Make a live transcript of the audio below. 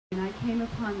came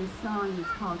upon this song. It's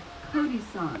called Cody's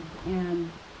Song,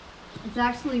 and it's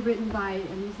actually written by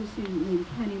a musician named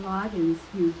Kenny Loggins,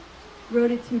 who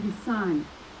wrote it to his son.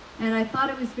 And I thought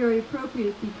it was very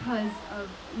appropriate because of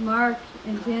Mark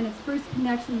and Janet's first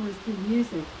connection was through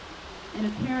music. And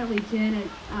apparently Janet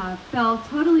fell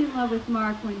totally in love with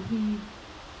Mark when he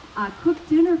cooked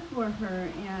dinner for her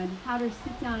and had her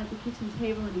sit down at the kitchen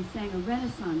table and he sang a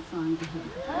Renaissance song to her.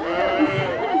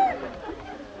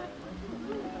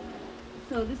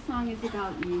 So this song is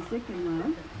about music and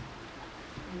love.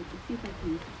 Let's see if I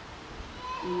can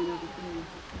bring it over here.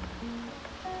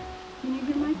 Can you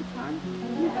hear my guitar?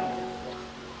 Yes.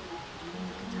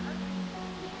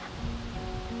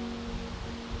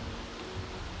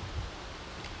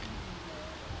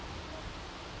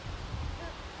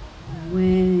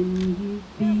 When you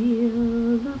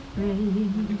feel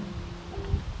afraid,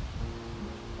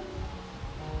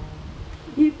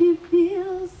 if you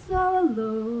feel so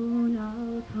alone,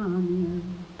 I'll calm you.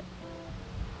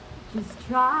 Just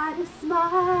try to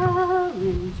smile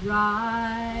and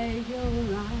dry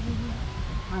your eyes.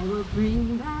 I will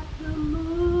bring back the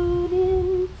moon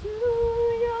into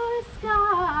your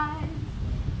skies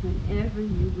whenever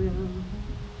you will.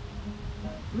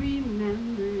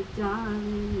 Remember,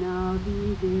 darling, I'll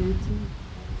be there to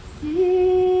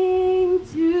sing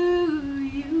to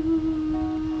you.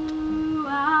 I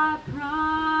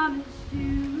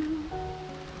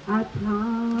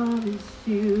promise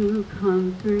you,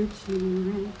 comfort you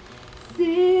and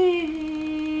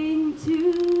sing to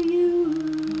you.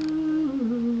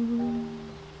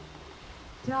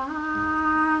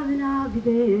 Darling, I'll be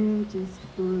there just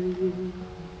for you.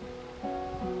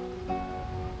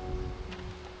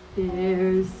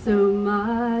 There's so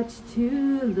much to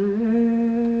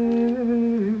learn.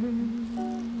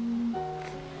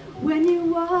 When you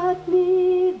want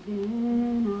me,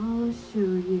 then I'll show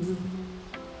you.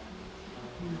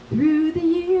 And through the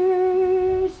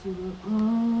years, you will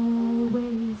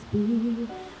always be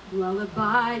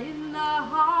lullaby in the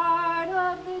heart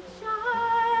of the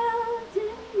child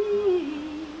in me.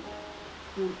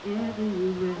 Whenever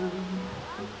you will.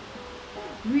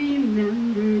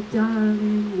 Remember,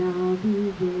 darling, I'll be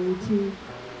there to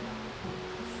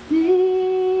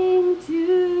sing to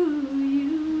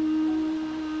you.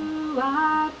 I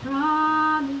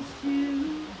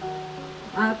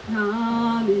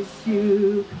promise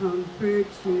you, comfort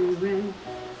you and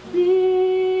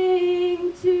sing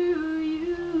to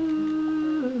you.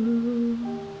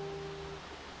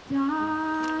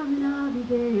 Darling, I'll be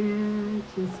there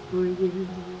just for you.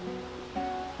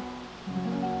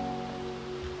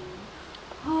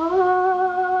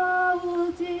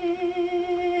 Oh, did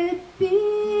it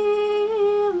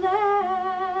feel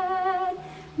that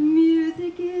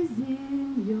music is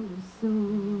in your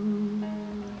soul?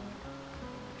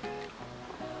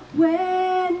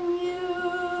 When you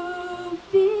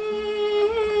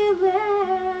feel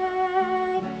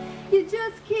it, you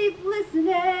just keep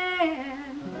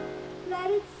listening. Let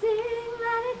it sing,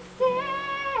 let it sing.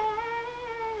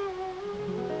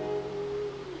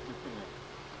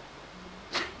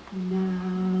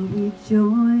 Now we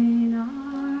join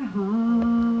our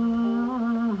hearts.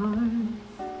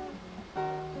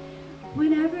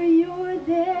 Whenever you're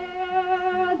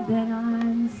there, then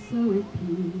I'm so at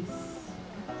peace.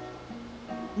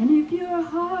 And if your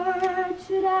heart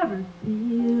should ever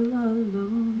feel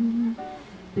alone,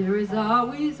 there is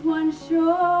always one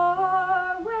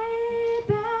sure way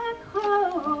back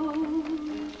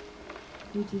home.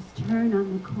 You just turn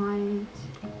on the quiet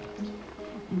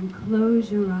and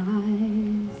close your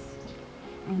eyes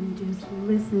and just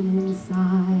listen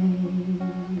inside.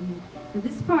 Now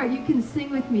this part you can sing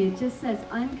with me. It just says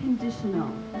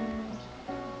unconditional.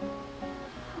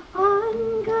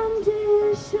 Unconditional.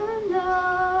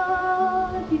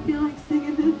 If you feel like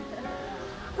singing this.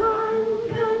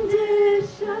 Unconditional.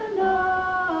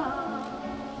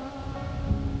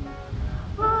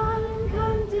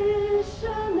 Unconditional.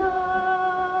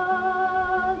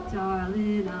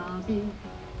 Darling, I'll be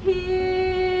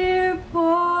here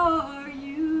for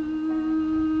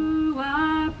you. I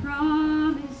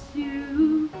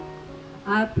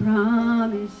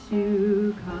promise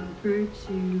you, comfort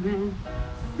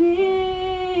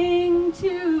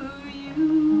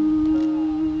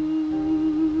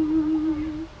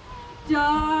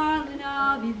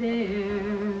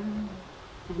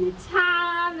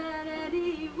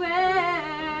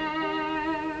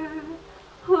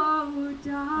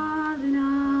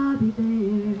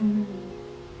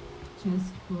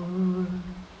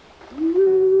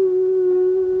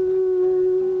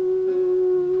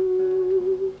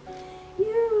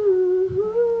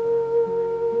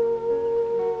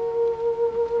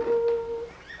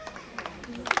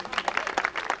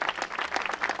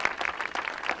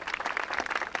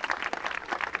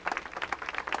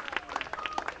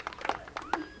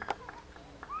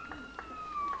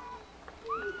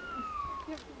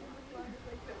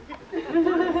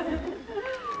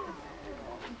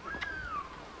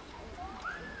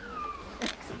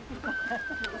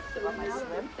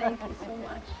Thank you so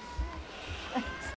much.